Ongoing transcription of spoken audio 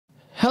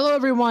Hello,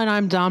 everyone.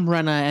 I'm Dom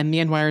Brenna, and the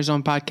NYR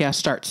Zone podcast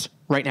starts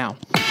right now.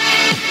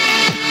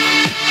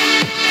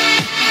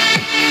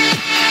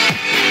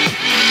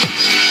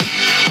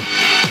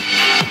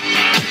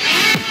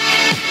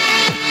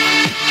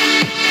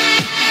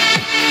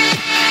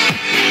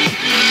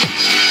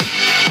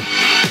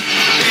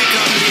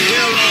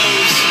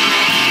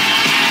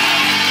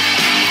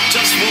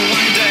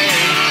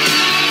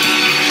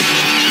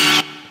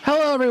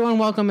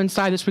 Welcome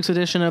inside this week's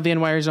edition of the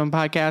NYR Zone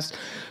podcast.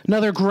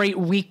 Another great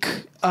week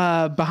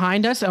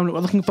behind us, and we're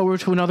looking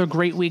forward to another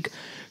great week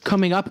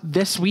coming up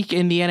this week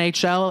in the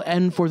NHL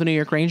and for the New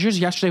York Rangers.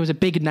 Yesterday was a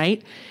big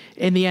night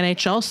in the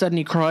NHL.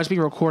 Sidney Crosby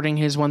recording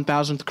his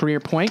 1,000th career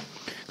point.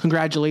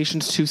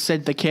 Congratulations to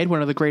Sid the Kid,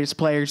 one of the greatest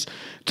players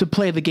to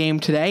play the game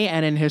today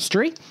and in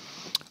history.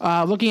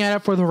 Looking at it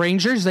for the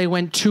Rangers, they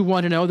went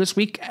 2-1-0 this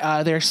week.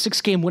 Their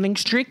 6-game winning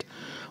streak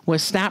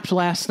was snapped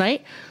last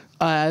night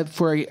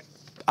for a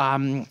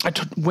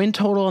win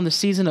total on the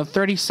season of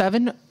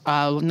 37,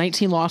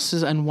 19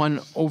 losses, and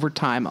 1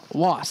 overtime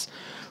loss.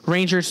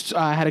 Rangers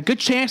had a good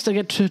chance to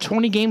get to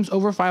 20 games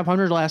over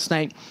 500 last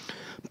night,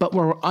 but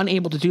were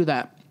unable to do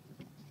that.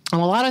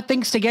 And a lot of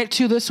things to get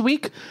to this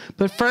week,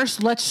 but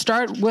first let's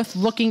start with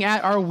looking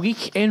at our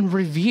week in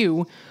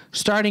review,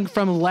 starting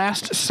from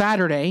last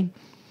Saturday.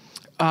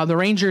 The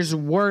Rangers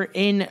were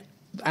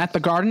at the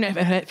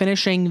Garden,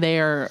 finishing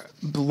their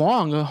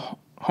long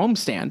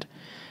homestand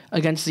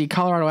against the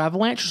Colorado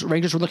Avalanche.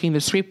 Rangers were looking to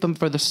sweep them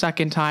for the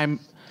second time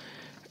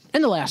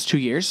in the last 2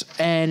 years,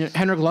 and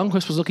Henrik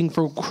Lundqvist was looking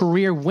for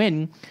career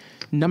win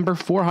number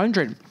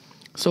 400.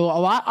 So a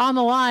lot on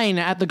the line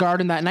at the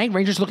Garden that night.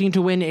 Rangers looking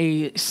to win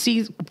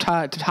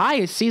tie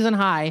a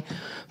season-high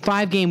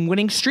 5-game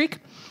winning streak,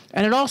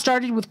 and it all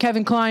started with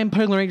Kevin Klein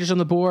putting the Rangers on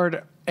the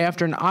board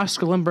after an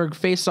Oscar Lindberg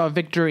face-off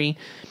victory.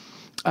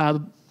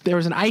 There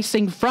was an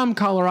icing from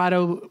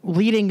Colorado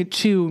leading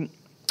to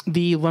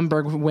the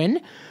Lindberg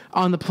win.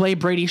 On the play,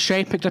 Brady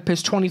Shea picked up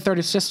his 23rd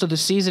assist of the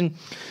season.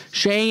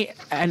 Shea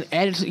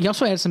he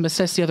also had some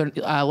assists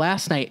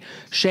last night.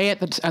 Shea at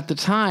the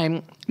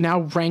time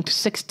now ranked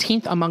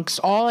 16th amongst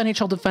all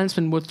NHL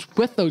defensemen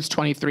with those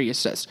 23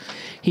 assists.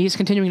 He's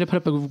continuing to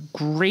put up a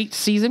great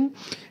season,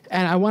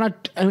 and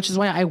which is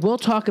why I will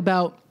talk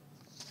about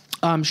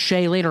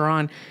Shea later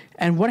on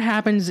and what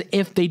happens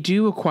if they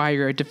do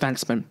acquire a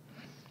defenseman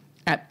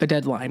at the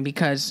deadline,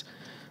 because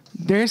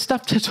there's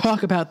stuff to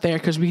talk about there,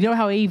 because we know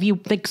how AV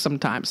thinks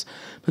sometimes.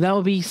 But that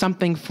will be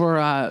something for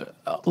a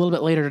little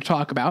bit later to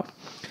talk about.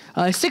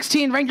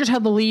 16 Rangers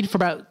had the lead for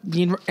about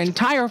the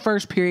entire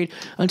first period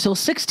until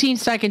 16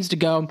 seconds to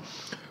go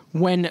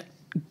when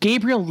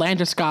Gabriel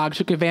Landeskog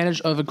took advantage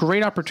of a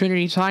great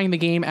opportunity, tying the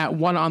game at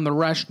 1 on the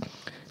rush.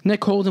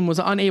 Nick Holden was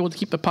unable to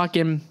keep the puck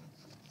in,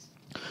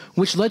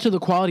 which led to the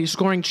quality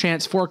scoring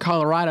chance for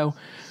Colorado.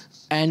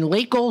 And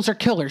late goals are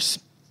killers.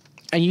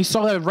 And you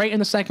saw that right in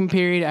the second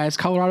period as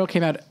Colorado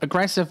came out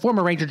aggressive.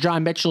 Former Ranger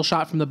John Mitchell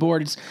shot from the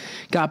boards,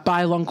 got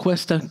by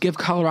Lundqvist to give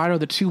Colorado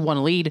the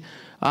 2-1 lead.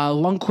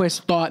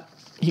 Lundqvist thought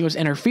he was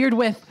interfered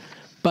with,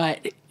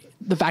 but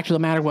the fact of the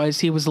matter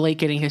was he was late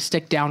getting his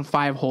stick down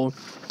 5-hole.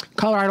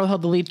 Colorado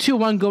held the lead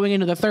 2-1 going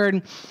into the third.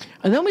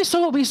 And then we saw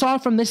what we saw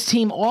from this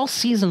team all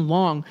season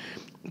long.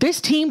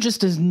 This team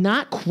just does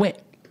not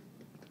quit.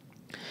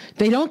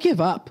 They don't give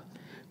up.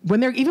 When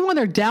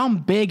they're down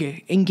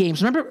big in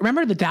games.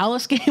 Remember the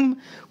Dallas game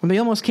when they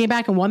almost came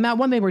back and won that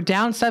one? They were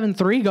down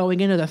 7-3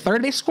 going into the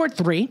third. They scored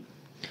 3.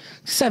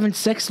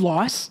 7-6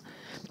 loss.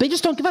 They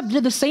just don't give up. They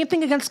did the same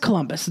thing against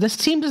Columbus. This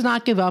team does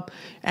not give up,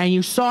 and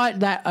you saw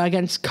it that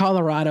against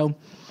Colorado.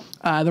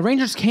 The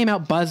Rangers came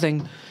out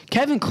buzzing.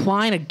 Kevin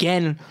Klein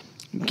again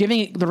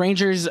giving the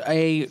Rangers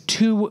tying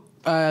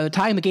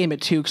the game at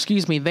 2.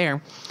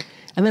 There.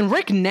 And then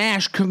Rick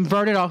Nash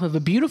converted off of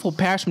a beautiful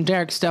pass from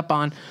Derek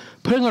Stepan,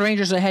 putting the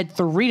Rangers ahead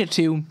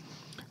 3-2.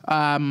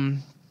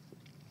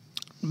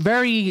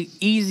 Very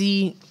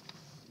easy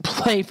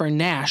play for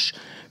Nash.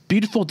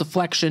 Beautiful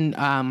deflection.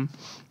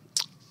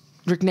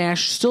 Rick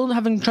Nash still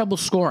having trouble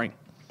scoring.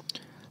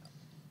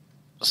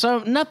 So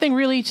nothing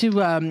really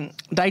to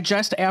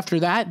digest after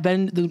that.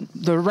 Then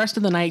the rest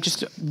of the night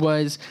just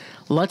was,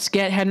 let's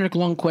get Henrik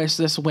Lundqvist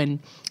this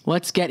win.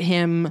 Let's get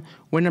him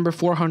win number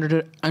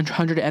 400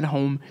 at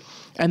home.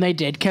 And they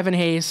did. Kevin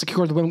Hayes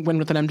secured the win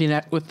with an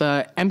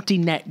empty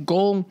net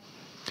goal.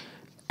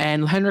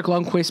 And Henrik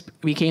Lundqvist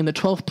became the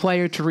 12th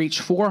player to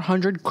reach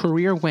 400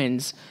 career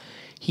wins.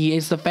 He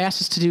is the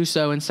fastest to do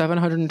so in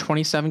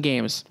 727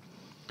 games.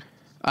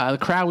 The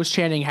crowd was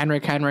chanting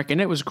Henrik, Henrik,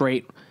 and it was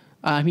great.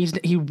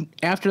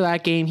 After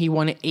that game, he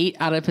won 8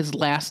 out of his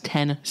last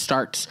 10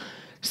 starts.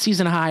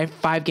 Season high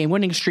 5-game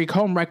winning streak,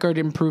 home record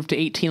improved to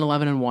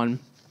 18-11-1.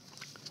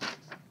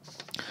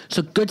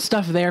 So good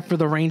stuff there for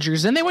the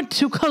Rangers. Then they went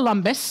to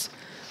Columbus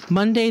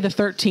Monday the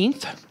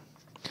 13th.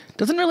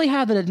 Doesn't really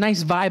have the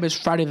nice vibe as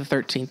Friday the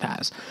 13th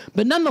has.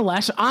 But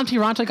nonetheless, Antti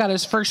Raanta got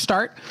his first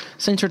start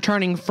since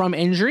returning from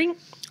injury.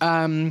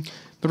 The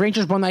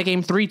Rangers won that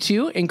game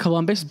 3-2 in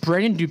Columbus.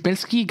 Brandon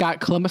Dubinsky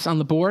got Columbus on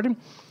the board.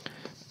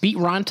 beat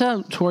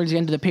Ranta towards the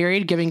end of the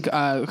period, giving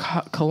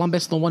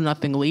Columbus the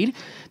 1-0 lead.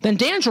 Then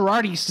Dan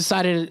Girardi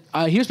decided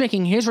he was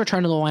making his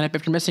return to the lineup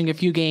after missing a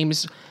few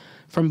games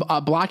from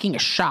blocking a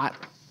shot.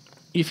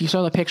 If you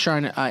saw the picture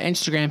on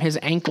Instagram, his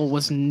ankle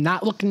was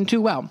not looking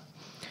too well.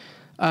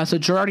 So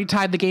Girardi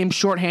tied the game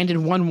shorthanded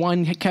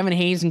 1-1. Kevin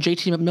Hayes and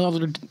JT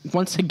McMillan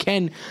once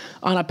again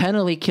on a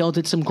penalty kill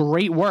did some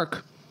great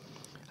work.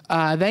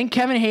 Then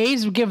Kevin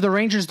Hayes would give the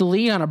Rangers the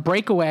lead on a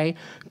breakaway.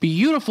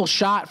 Beautiful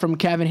shot from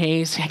Kevin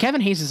Hayes.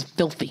 Kevin Hayes is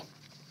filthy.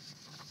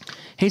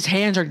 His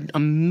hands are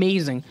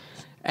amazing,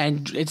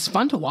 and it's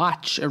fun to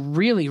watch. It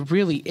really,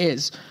 really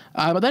is.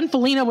 But then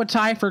Foligno would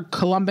tie for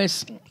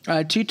Columbus,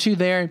 2-2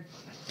 there.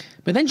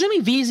 But then Jimmy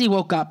Vesey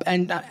woke up,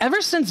 and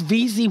ever since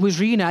Vesey was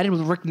reunited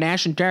with Rick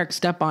Nash and Derek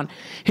Stepan,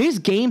 his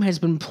game has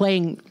been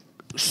playing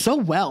so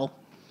well.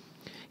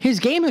 His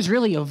game has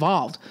really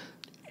evolved.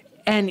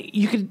 And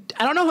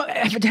I don't know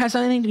if it has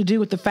anything to do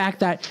with the fact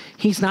that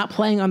he's not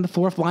playing on the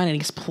fourth line and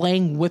he's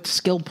playing with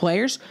skilled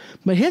players,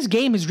 but his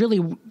game has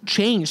really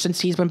changed since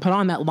he's been put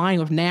on that line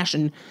with Nash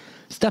and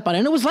Stepan.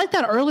 And it was like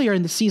that earlier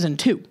in the season,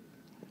 too.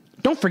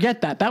 Don't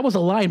forget that. That was a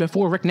line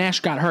before Rick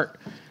Nash got hurt.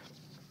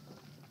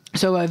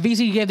 So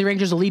VZ gave the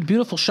Rangers a lead.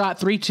 Beautiful shot,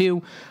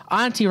 3-2.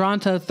 Antti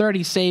Ranta,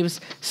 30 saves.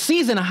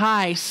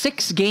 Season-high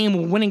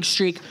 6-game winning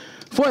streak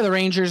for the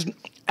Rangers.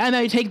 And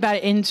they take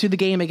that into the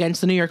game against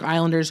the New York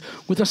Islanders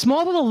with a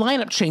small little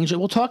lineup change that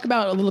we'll talk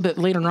about a little bit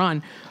later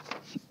on.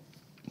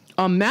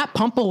 Matt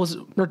Pumpel was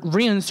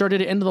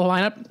reinserted into the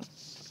lineup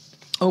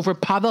over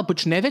Pavel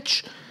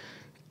Buchnevich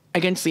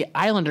against the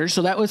Islanders.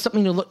 So that was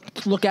something to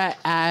look at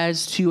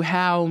as to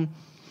how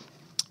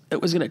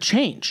it was going to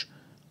change.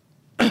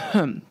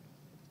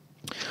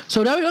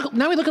 So now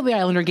we look at the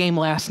Islander game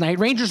last night.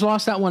 Rangers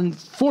lost that one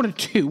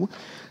 4-2.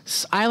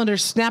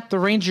 Islanders snapped the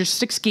Rangers'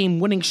 6-game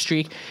winning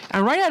streak,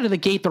 and right out of the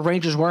gate, the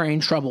Rangers were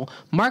in trouble.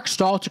 Mark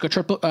Stahl took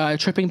a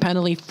tripping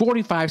penalty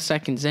 45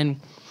 seconds in.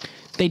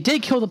 They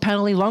did kill the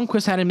penalty.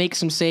 Lundqvist had to make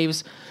some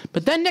saves,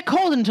 but then Nick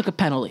Holden took a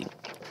penalty,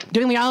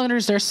 giving the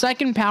Islanders their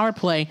second power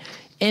play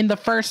in the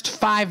first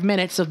 5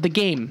 minutes of the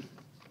game.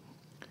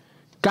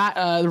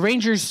 The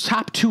Rangers'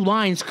 top two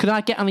lines could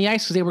not get on the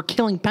ice because they were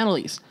killing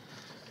penalties.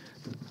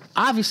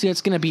 Obviously,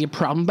 it's going to be a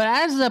problem. But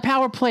as the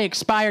power play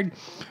expired,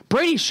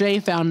 Brady Shea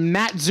found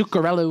Matt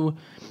Zuccarello,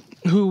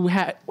 who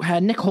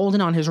had Nick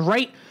Holden on his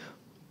right.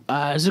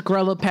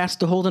 Zuccarello passed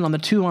to Holden on the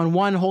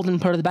 2-on-1. Holden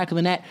put it to the back of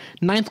the net.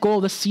 9th goal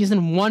of the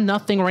season,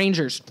 1-0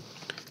 Rangers.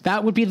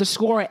 That would be the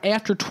score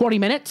after 20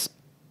 minutes.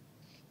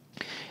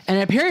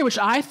 And a period which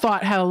I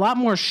thought had a lot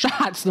more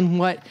shots than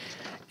what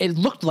it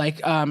looked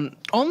like.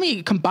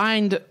 Only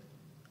combined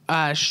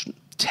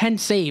 10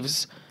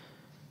 saves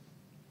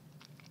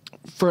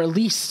for at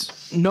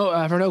least no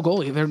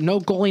goalie. No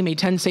goalie made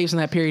 10 saves in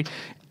that period.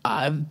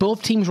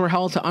 Both teams were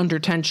held to under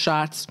 10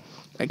 shots.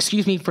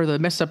 Excuse me for the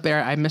mess up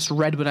there. I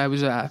misread what I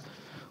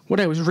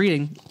was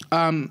reading.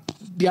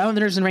 The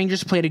Islanders and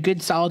Rangers played a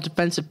good, solid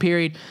defensive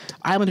period.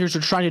 Islanders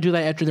were trying to do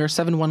that after their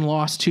 7-1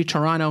 loss to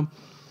Toronto.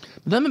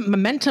 Then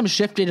momentum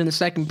shifted in the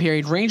second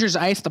period. Rangers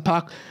iced the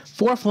puck.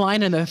 Fourth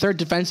line and the third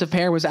defensive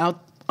pair was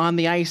out on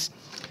the ice,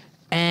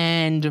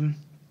 and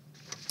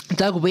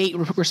Doug Waite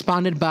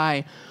responded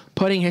by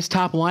putting his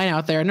top line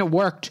out there, and it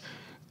worked.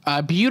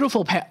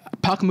 Beautiful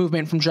puck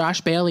movement from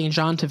Josh Bailey and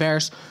John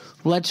Tavares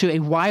led to a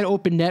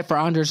wide-open net for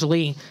Anders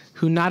Lee,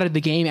 who knotted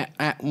the game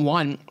at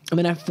 1. And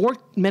then at 4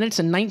 minutes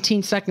and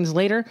 19 seconds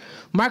later,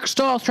 Mark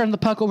Stahl turned the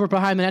puck over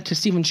behind the net to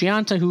Steven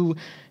Gianta, who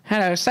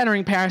had a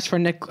centering pass for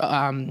Nick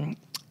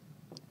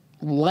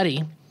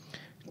Leddy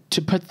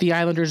to put the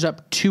Islanders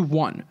up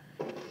 2-1.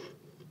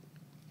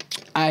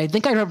 I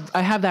think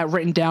I have that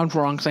written down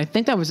wrong, because I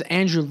think that was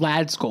Andrew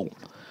Ladd's goal.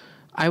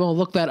 I will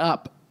look that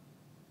up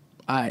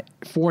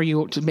for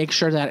you to make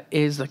sure that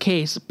is the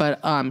case. But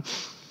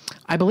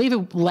I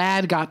believe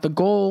Ladd got the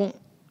goal.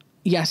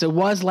 Yes, it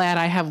was Ladd.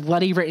 I have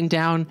Leddy written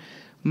down.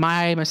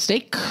 My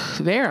mistake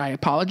there. I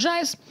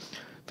apologize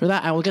for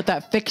that. I will get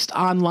that fixed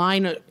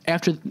online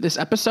after this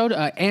episode.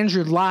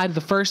 Andrew Ladd,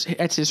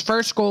 it's his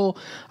first goal.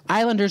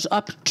 Islanders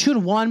up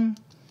 2-1.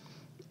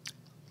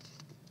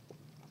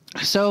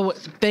 So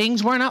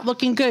things were not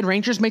looking good.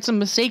 Rangers made some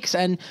mistakes,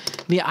 and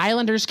the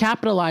Islanders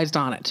capitalized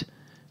on it.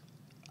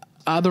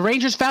 The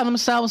Rangers found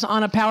themselves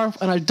on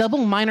a double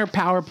minor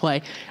power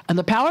play, and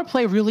the power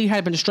play really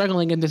had been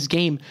struggling in this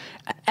game.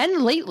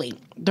 And lately,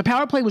 the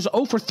power play was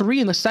 0 for 3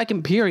 in the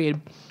second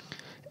period,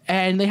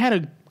 and they had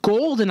a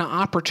golden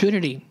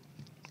opportunity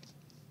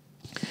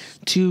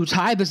to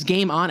tie this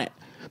game on it.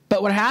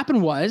 But what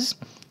happened was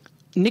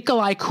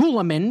Nikolai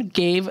Kulemin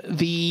gave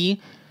the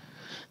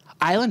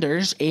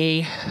Islanders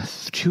a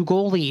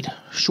 2-goal lead,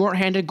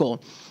 shorthanded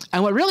goal.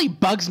 And what really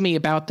bugs me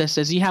about this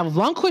is you have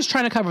Lundqvist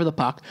trying to cover the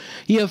puck.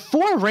 You have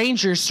 4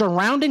 Rangers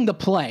surrounding the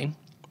play,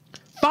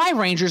 5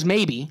 Rangers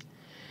maybe,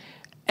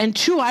 and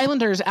 2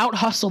 Islanders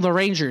out-hustle the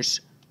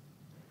Rangers.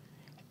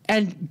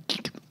 And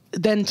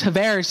then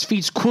Tavares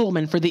feeds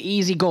Kuhlman for the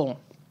easy goal.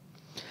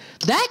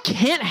 That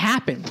can't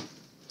happen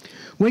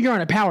when you're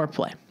on a power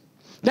play.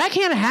 That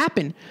can't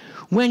happen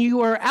when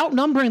you are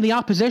outnumbering the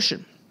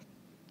opposition.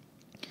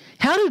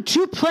 How do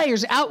two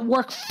players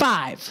outwork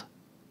five?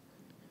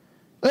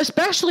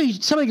 Especially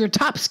some of your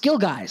top skill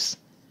guys.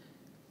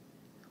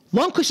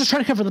 Lundqvist is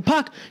trying to cover the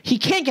puck. He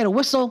can't get a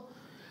whistle.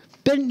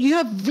 Then you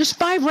have just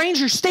 5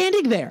 Rangers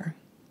standing there,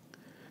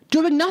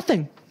 doing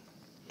nothing.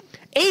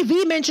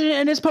 AV mentioned it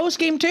in his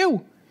postgame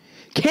too.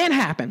 Can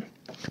happen.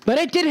 But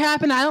it did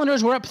happen.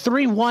 Islanders were up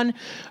 3-1.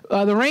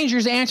 The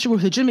Rangers answered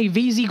with a Jimmy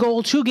Vesey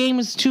goal. 2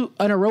 games in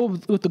a row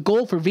with the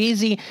goal for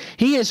Vesey.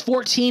 He is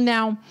 14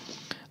 now.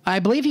 I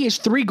believe he has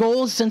 3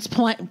 goals since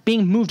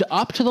being moved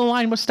up to the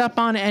line with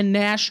Stepan and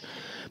Nash.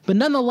 But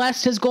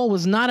nonetheless, his goal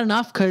was not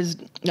enough because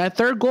that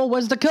third goal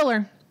was the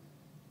killer.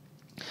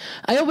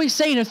 I always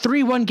say in a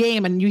 3-1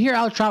 game, and you hear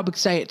Alex Troutbeck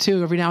say it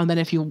too every now and then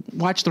if you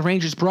watch the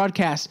Rangers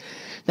broadcast,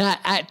 that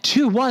at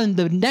 2-1,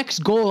 the next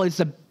goal is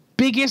the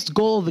biggest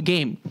goal of the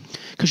game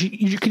because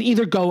you can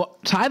either go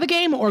tie the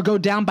game or go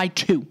down by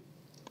 2.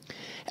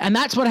 And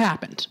that's what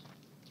happened.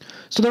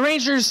 So the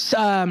Rangers'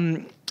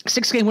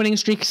 6-game winning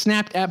streak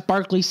snapped at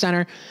Barclays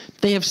Center.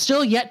 They have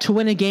still yet to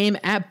win a game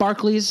at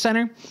Barclays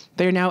Center.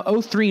 They are now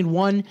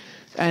 0-3-1,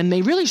 and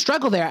they really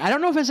struggle there. I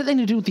don't know if it has anything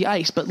to do with the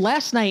ice, but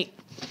last night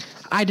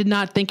I did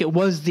not think it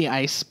was the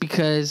ice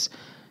because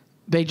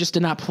they just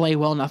did not play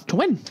well enough to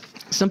win.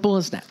 Simple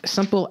as that.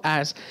 Simple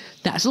as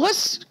that. So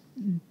let's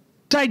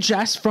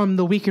digest from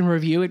the week in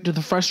review to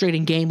the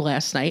frustrating game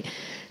last night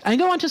and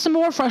go on to some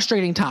more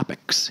frustrating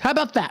topics. How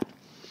about that?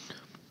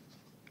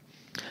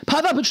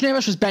 Pavel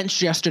Buchnevich was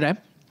benched yesterday.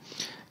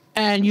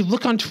 And you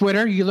look on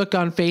Twitter, you look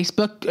on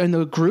Facebook and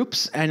the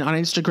groups and on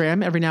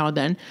Instagram every now and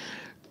then,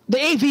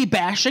 the AV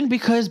bashing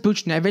because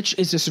Buchnevich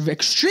is this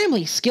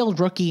extremely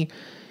skilled rookie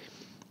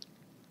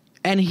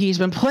and he's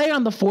been playing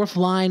on the 4th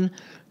line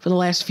for the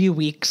last few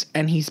weeks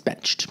and he's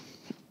benched.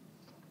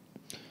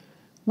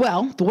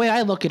 Well, the way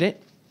I look at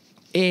it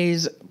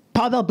is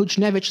Pavel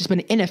Buchnevich has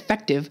been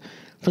ineffective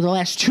for the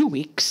last 2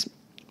 weeks,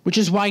 which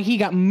is why he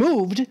got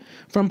moved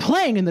from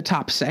playing in the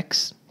top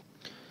 6.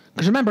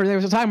 Because remember, there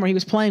was a time where he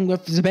was playing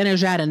with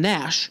Zibanejad and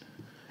Nash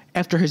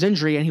after his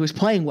injury, and he was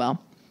playing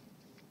well.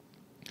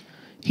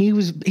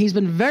 He's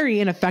been very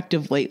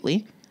ineffective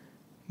lately.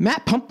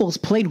 Matt Pumpel's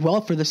played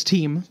well for this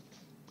team.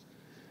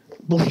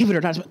 Believe it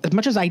or not, as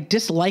much as I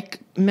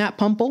dislike Matt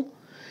Pumpel,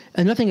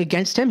 and nothing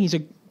against him,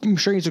 I'm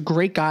sure he's a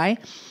great guy.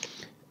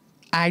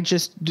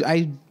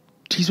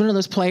 He's one of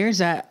those players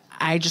that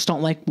I just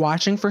don't like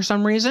watching for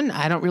some reason.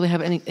 I don't really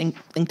have anything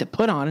to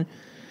put on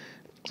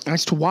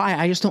as to why.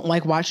 I just don't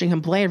like watching him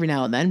play every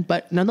now and then.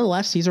 But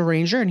nonetheless, he's a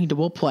Ranger and he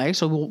will play,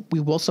 so we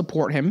will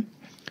support him.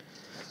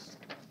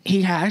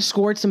 He has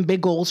scored some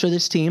big goals for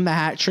this team. The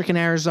hat trick in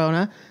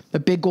Arizona, the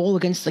big goal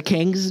against the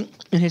Kings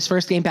in his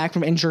first game back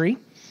from injury.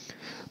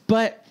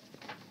 But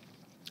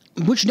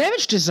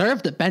Buchnevich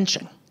deserved the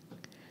benching.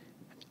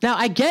 Now,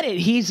 I get it.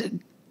 He's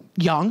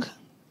young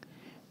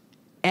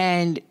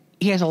and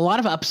he has a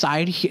lot of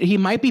upside. He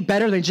might be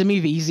better than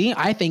Jimmy Vesey.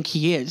 I think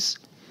he is.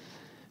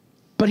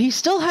 But he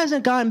still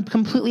hasn't gotten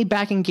completely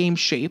back in game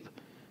shape.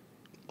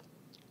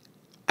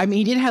 I mean,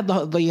 he did have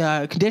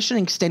the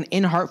conditioning stint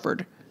in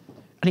Hartford,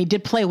 and he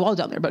did play well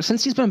down there. But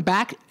since he's been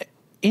back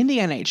in the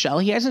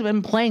NHL, he hasn't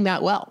been playing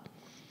that well.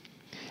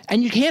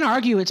 And you can't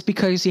argue it's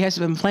because he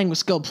hasn't been playing with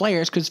skilled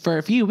players, because for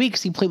a few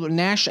weeks he played with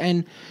Nash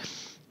and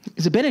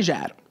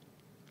Zibanejad.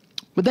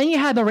 But then you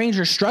had the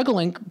Rangers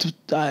struggling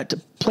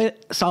to play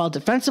solid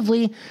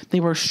defensively. They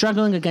were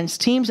struggling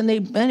against teams, and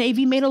AV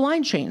made a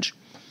line change.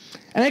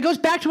 And it goes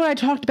back to what I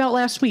talked about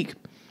last week.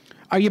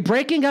 Are you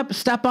breaking up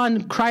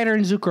Stepan, Kreider,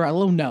 and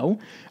Zuccarello? No.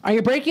 Are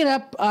you breaking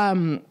up,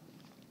 Zibanejad,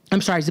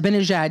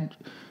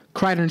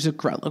 Kreider, and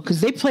Zuccarello?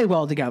 Because they play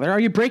well together. Are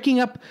you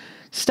breaking up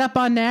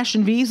Stepan, Nash,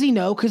 and Vesey?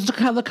 No, because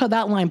look how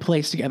that line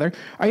plays together.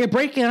 Are you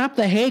breaking up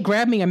the hey,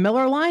 grab me a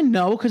Miller line?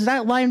 No, because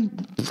that line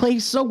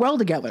plays so well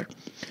together.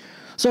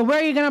 So where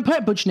are you going to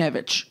put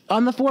Buchnevich?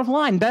 On the 4th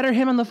line. Better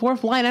him on the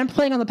 4th line and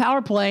playing on the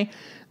power play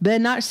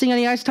than not seeing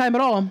any ice time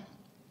at all.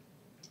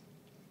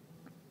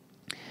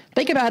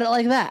 Think about it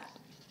like that.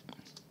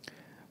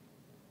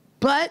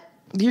 But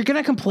you're going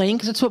to complain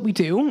because it's what we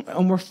do,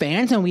 and we're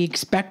fans, and we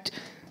expect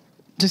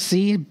to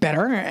see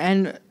better,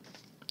 and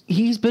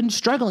he's been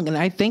struggling, and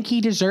I think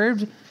he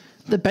deserved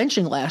the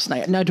benching last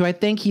night. Now, do I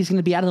think he's going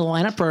to be out of the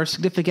lineup for a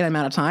significant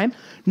amount of time?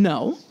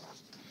 No.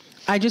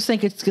 I just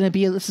think this is going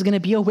to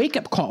be a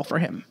wake-up call for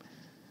him.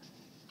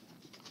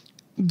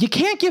 You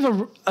can't give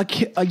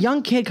a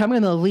young kid coming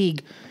into the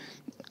league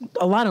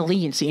a lot of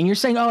leniency. And you're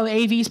saying, oh,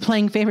 AV's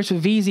playing favorites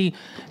with Vesey,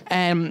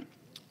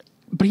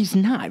 but he's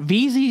not.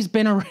 Vesey's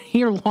been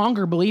here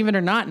longer, believe it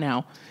or not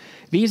now.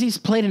 Vesey's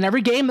played in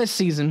every game this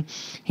season.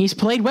 He's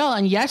played well.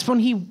 And yes, when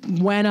he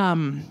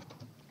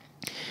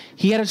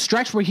had a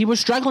stretch where he was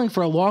struggling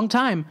for a long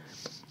time,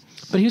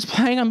 but he was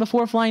playing on the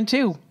 4th line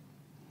too.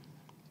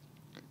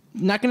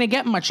 Not going to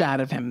get much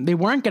out of him. They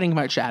weren't getting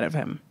much out of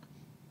him.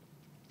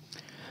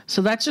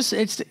 So that's just,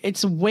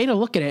 it's a way to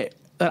look at it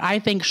that I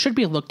think should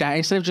be looked at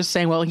instead of just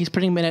saying, well, he's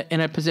putting him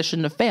in a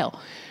position to fail.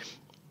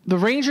 The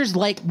Rangers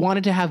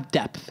wanted to have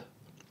depth.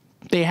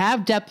 They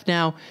have depth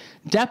now.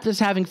 Depth is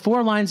having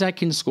 4 lines that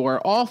can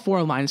score. All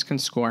 4 lines can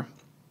score.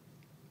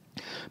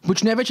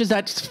 Buchnevich is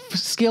that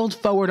skilled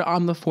forward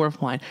on the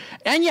fourth line.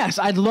 And yes,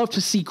 I'd love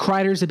to see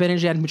Kreider,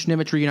 Zibanejad, and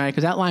Buchnevich reunited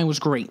because that line was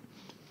great.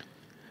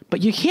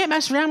 But you can't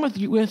mess around with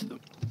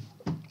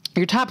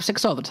your top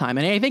six all the time.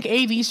 And I think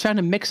AV's found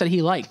a mix that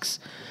he likes,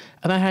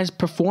 and that has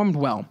performed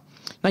well.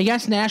 Now,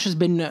 yes, Nash has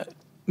been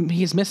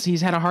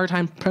he's had a hard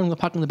time putting the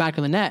puck in the back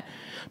of the net,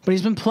 but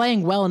he's been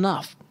playing well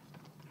enough.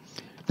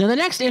 Now, the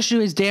next issue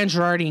is Dan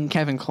Girardi and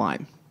Kevin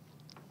Klein.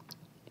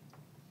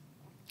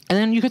 And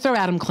then you could throw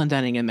Adam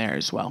Clendening in there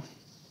as well.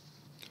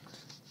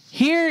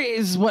 Here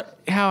is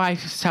how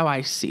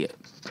I see it.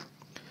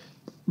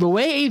 The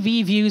way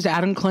AV views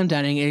Adam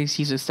Clendening is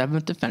he's a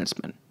seventh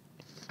defenseman.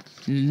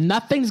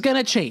 Nothing's going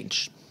to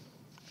change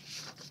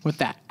with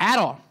that at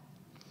all.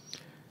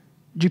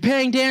 You're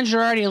paying Dan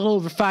Girardi a little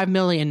over $5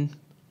 million.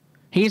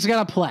 He's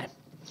going to play.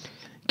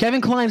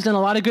 Kevin Klein's done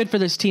a lot of good for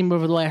this team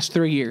over the last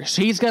 3 years.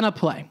 He's going to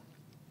play.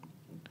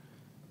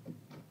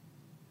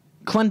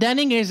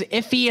 Clendening is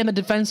iffy in the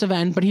defensive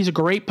end, but he's a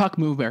great puck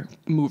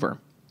mover.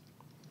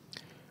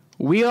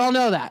 We all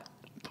know that.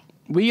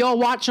 We all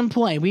watch him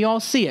play. We all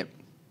see it.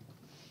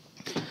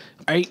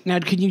 All right, now,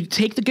 can you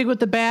take the good with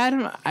the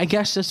bad? I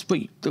guess that's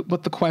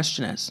what the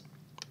question is.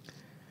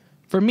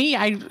 For me,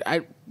 not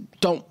that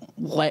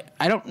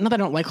I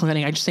don't like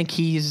Clendening. I just think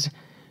he's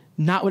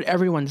not what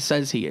everyone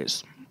says he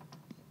is.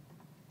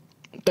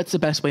 That's the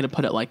best way to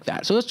put it like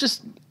that. So it's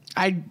just,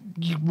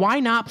 why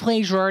not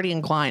play Girardi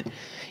and Klein?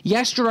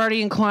 Yes,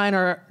 Girardi and Klein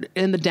are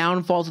in the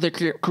downfalls of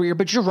their career,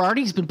 but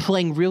Girardi's been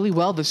playing really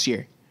well this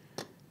year.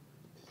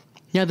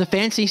 Now, the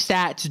fancy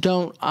stats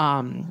don't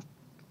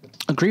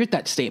agree with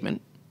that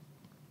statement.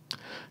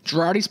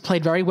 Girardi's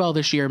played very well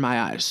this year in my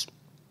eyes.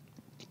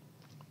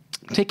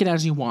 Take it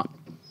as you want.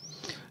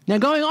 Now,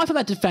 going off of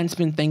that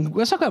defenseman thing,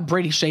 let's talk about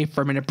Brady Shea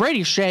for a minute.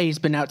 Brady Shea has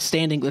been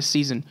outstanding this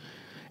season.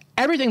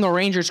 Everything the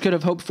Rangers could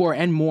have hoped for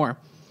and more.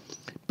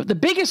 But the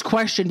biggest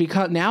question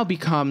now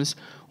becomes,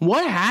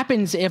 what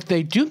happens if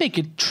they do make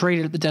a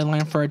trade at the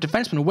deadline for a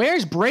defenseman?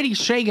 Where's Brady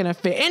Shea going to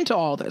fit into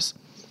all this?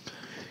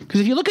 Because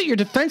if you look at your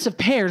defensive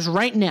pairs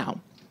right now,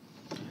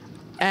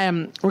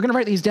 we're going to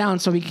write these down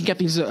so we can get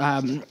these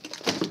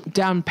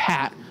down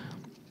pat.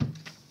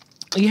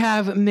 You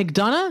have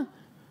McDonough,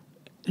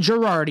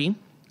 Girardi,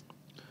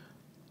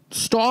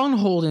 Stahl and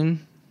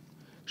Holden,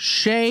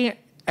 Shea,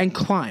 and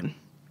Klein.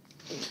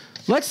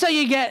 Let's say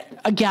you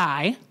get a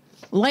guy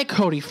like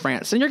Cody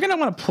France, and you're going to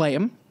want to play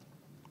him.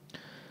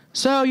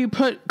 So you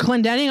put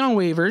Clendening on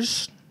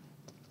waivers,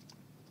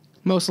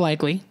 most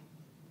likely.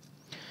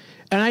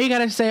 And now you got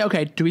to say,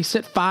 okay, do we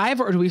sit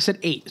 5 or do we sit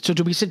 8? So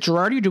do we sit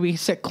Girardi or do we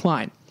sit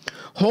Klein?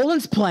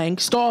 Holden's playing,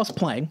 Stahl's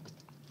playing,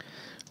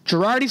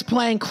 Girardi's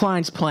playing,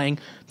 Klein's playing.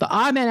 The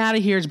odd man out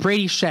of here is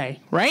Brady Shea,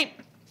 right?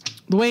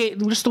 The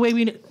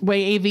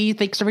way AV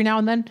thinks every now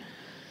and then.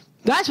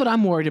 That's what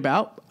I'm worried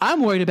about.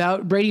 I'm worried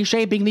about Brady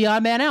Shea being the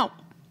odd man out.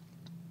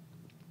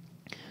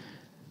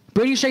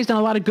 Brady Shea's done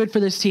a lot of good for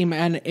this team,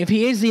 and if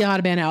he is the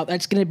odd man out,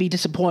 that's going to be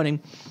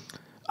disappointing.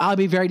 I'll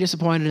be very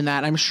disappointed in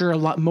that. I'm sure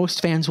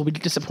most fans will be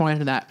disappointed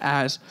in that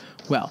as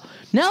well.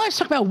 Now let's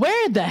talk about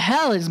where the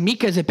hell is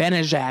Mika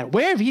Zibanejad?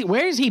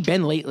 Where has he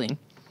been lately?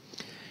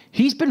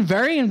 He's been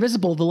very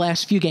invisible the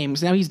last few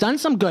games. Now he's done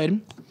some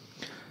good.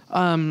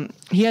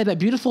 He had that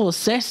beautiful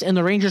assist in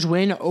the Rangers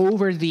win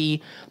over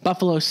the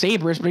Buffalo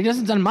Sabres, but he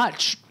hasn't done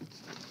much.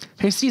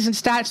 His season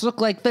stats look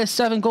like this: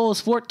 7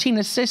 goals, 14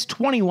 assists,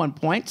 21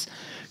 points.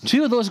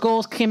 2 of those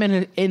goals came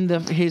in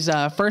his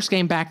first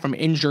game back from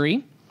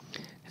injury.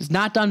 Has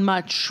not done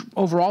much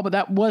overall, but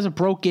that was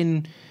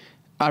recovering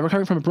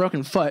from a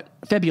broken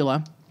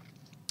fibula.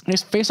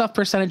 His faceoff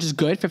percentage is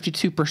good,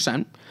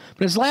 52%.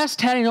 But his last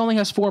 10, he only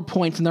has 4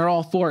 points, and they're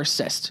all 4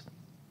 assists.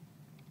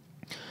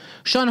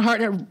 Sean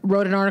Hartnett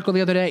wrote an article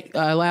the other day,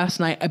 last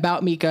night,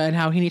 about Mika and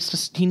how he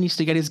needs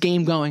to get his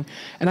game going,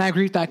 and I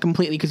agree with that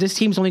completely because this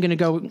team's only going to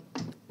go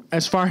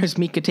as far as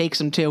Mika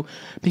takes him to,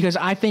 because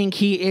I think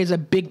he is a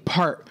big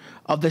part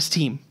of this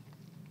team.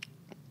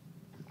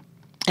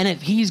 And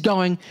if he's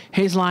going,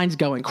 his line's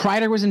going.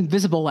 Kreider was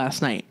invisible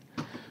last night.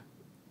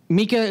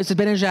 Mika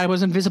Zibanejad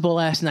was invisible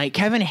last night.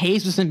 Kevin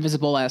Hayes was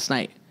invisible last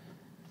night.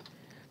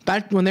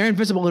 But when they're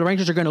invisible, the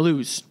Rangers are going to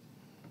lose.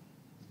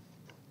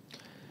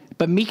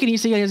 But Mika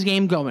needs to get his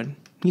game going.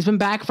 He's been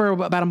back for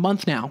about a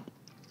month now.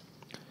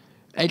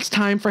 It's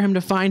time for him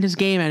to find his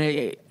game,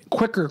 and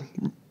quicker,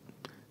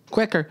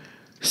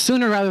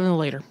 sooner rather than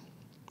later.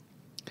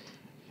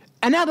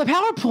 And now the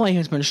power play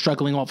has been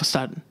struggling all of a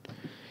sudden.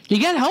 You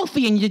get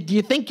healthy and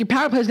you think your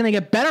power play is going to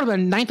get better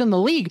than 9th in the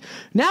league.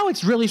 Now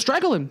it's really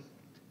struggling.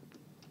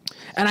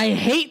 And I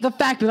hate the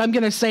fact that I'm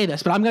going to say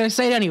this, but I'm going to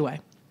say it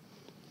anyway.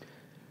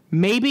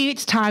 Maybe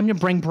it's time to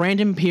bring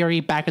Brandon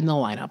Peary back in the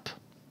lineup.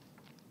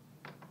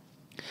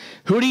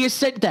 Who do you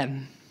sit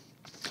then?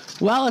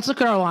 Well, let's look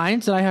at our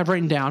lines that I have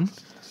written down.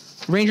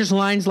 Rangers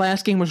lines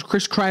last game was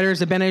Chris Kreider,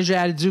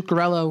 Zibanejad,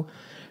 Zuccarello,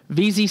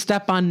 VZ,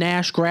 Stepan,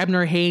 Nash,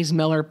 Grabner, Hayes,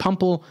 Miller,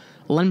 Pumple,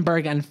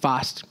 Lindbergh, and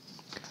Fost.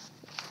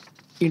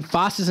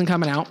 Fost isn't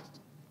coming out.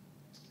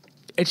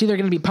 It's either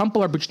going to be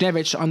Pumple or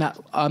Buchnevich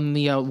on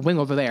the wing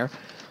over there.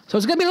 So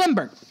it's going to be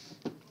Lindbergh.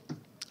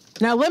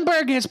 Now,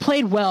 Lindbergh has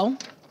played well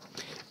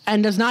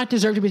and does not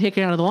deserve to be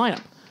taken out of the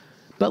lineup.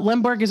 But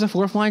Lindbergh is a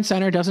fourth-line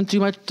center, doesn't do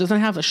much,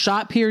 doesn't have the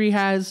shot Peary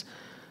has,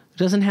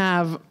 doesn't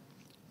have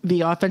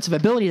the offensive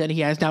ability that he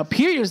has. Now,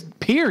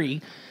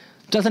 Peary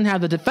doesn't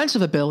have the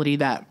defensive ability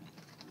that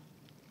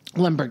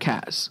Lindbergh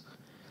has.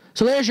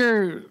 So there's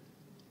your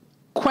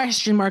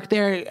question mark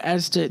there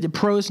as to the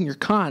pros and your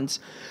cons.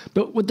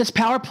 But with this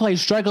power play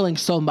struggling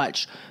so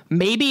much,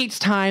 maybe it's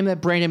time that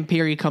Brandon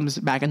Peary comes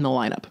back in the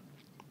lineup.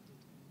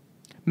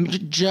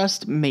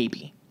 Just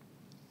maybe.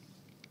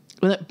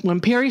 When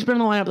Peary's been in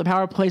the lineup, the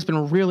power play's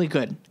been really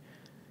good.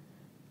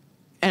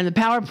 And the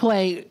power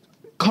play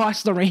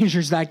cost the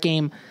Rangers that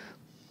game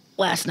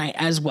last night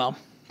as well.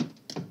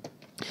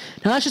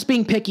 Now, that's just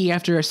being picky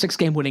after a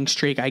 6-game winning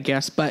streak, I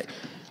guess. But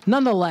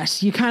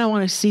nonetheless, you kind of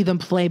want to see them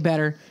play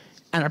better.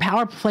 And our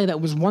power play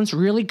that was once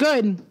really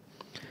good,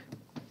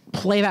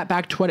 play that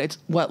back to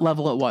what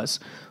level it was.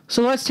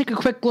 So let's take a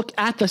quick look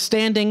at the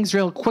standings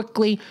real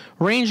quickly.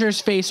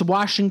 Rangers face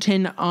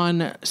Washington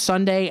on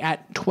Sunday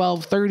at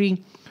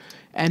 12:30.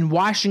 And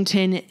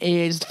Washington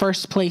is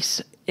first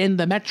place in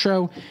the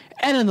Metro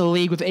and in the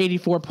league with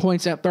 84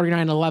 points at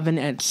 39-11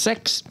 and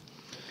 6.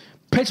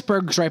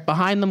 Pittsburgh's right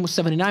behind them with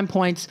 79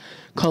 points.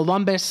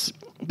 Columbus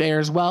there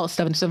as well,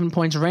 77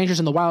 points. Rangers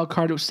in the wild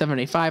card with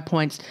 75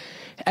 points.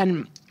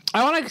 And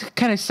I want to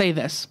kind of say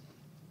this.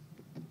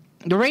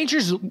 The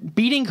Rangers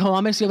beating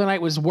Columbus the other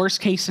night was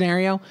worst case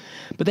scenario,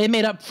 but they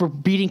made up for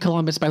beating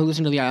Columbus by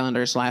losing to the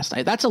Islanders last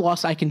night. That's a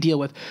loss I can deal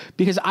with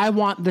because I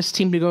want this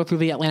team to go through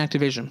the Atlantic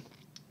Division.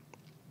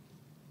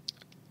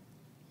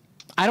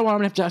 I don't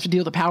want them to have to deal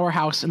with the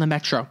powerhouse in the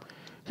Metro,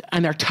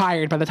 and they're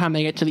tired by the time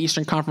they get to the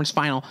Eastern Conference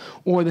Final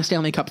or the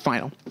Stanley Cup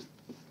Final.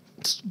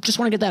 Just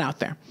want to get that out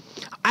there.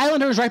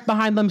 Islanders right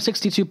behind them,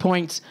 62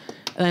 points,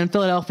 and then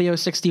Philadelphia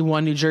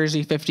 61, New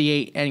Jersey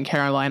 58, and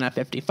Carolina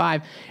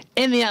 55.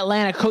 In the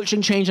Atlantic,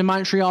 coaching change in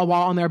Montreal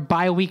while on their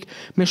bye week.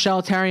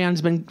 Michel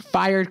Therrien's been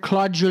fired.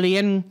 Claude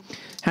Julien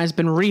has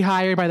been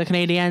rehired by the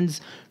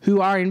Canadiens,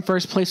 who are in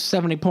first place with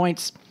 70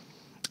 points.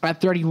 At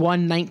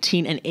 31,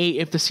 19, and 8.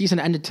 If the season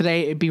ended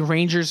today, it'd be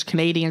Rangers,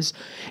 Canadiens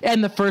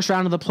in the first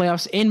round of the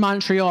playoffs in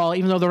Montreal,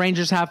 even though the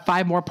Rangers have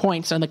 5 more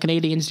points than the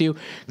Canadiens do,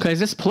 because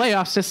this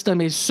playoff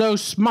system is so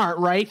smart,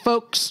 right,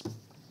 folks?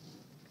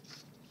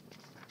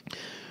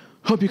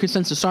 Hope you can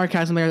sense the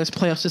sarcasm there. This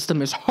playoff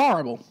system is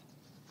horrible.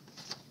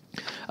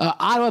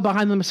 Ottawa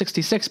behind them with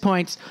 66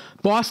 points.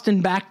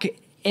 Boston back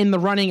in the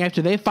running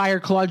after they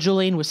fired Claude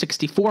Julien with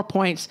 64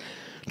 points.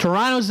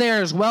 Toronto's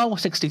there as well with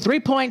 63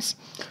 points.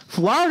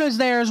 Florida's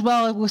there as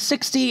well with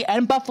 60,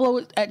 and Buffalo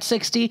at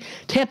 60.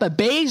 Tampa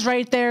Bay's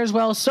right there as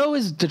well. So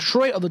is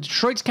Detroit, although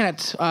Detroit's kind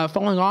of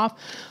falling off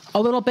a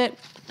little bit.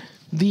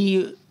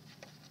 The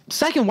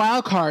second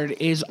wild card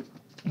is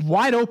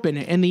wide open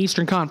in the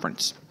Eastern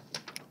Conference.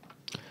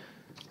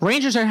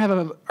 Rangers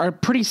are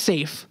pretty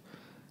safe.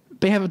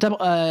 They have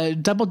a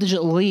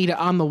double-digit lead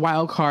on the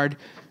wild card.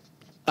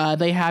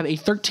 They have a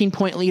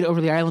 13-point lead over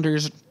the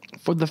Islanders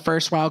for the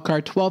first wild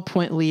card,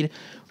 12-point lead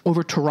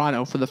over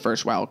Toronto for the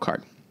first wild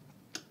card.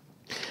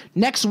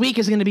 Next week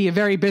is going to be a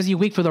very busy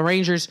week for the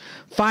Rangers.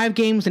 5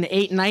 games and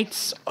 8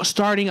 nights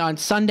starting on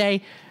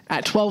Sunday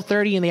at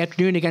 12:30 in the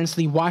afternoon against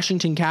the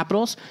Washington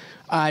Capitals.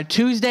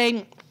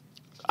 Tuesday,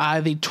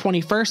 the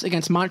 21st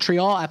against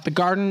Montreal at the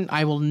Garden.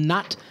 I will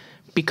not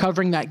be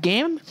covering that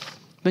game.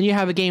 Then you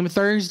have a game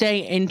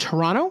Thursday in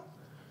Toronto,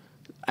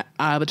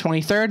 the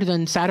 23rd.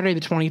 Then Saturday, the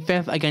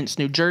 25th against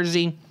New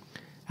Jersey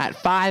at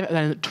 5, and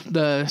then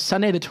the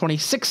Sunday, the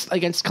 26th,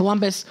 against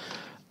Columbus.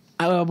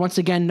 Once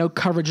again, no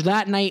coverage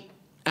that night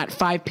at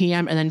 5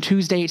 p.m., and then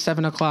Tuesday,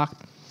 7 o'clock,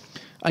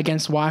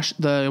 against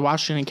the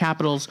Washington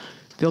Capitals.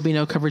 There'll be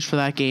no coverage for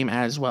that game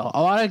as well.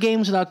 A lot of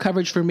games without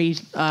coverage for me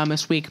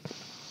this week.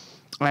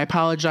 I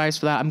apologize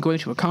for that. I'm going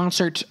to a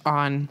concert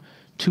on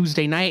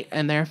Tuesday night,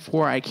 and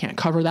therefore I can't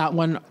cover that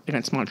one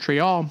against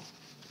Montreal.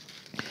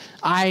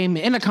 I'm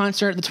in a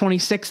concert the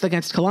 26th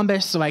against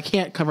Columbus, so I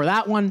can't cover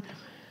that one.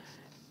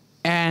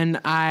 And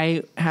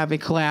I have a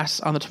class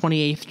on the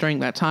 28th during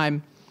that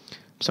time,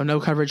 so no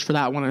coverage for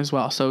that one as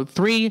well. So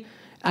 3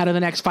 out of the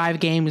next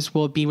 5 games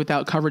will be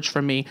without coverage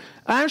from me.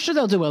 I'm sure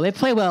they'll do well. They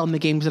play well in the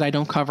games that I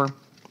don't cover.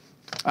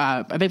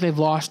 I think they've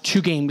lost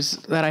 2 games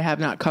that I have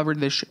not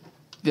covered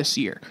this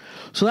year.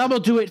 So that will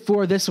do it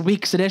for this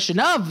week's edition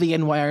of the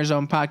NYR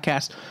Zone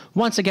podcast.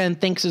 Once again,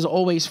 thanks as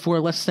always for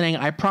listening.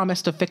 I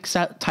promise to fix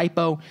that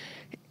typo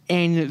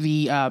in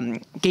the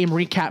game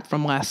recap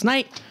from last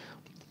night.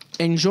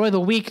 Enjoy the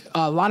week.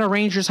 A lot of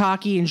Rangers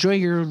hockey. Enjoy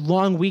your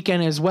long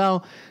weekend as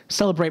well.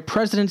 Celebrate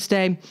President's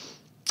Day.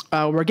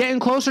 We're getting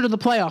closer to the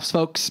playoffs,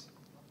 folks.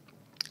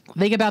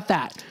 Think about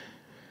that.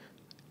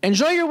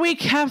 Enjoy your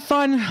week. Have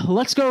fun.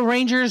 Let's go,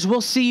 Rangers.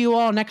 We'll see you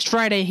all next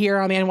Friday here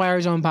on the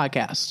NYR Zone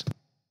podcast.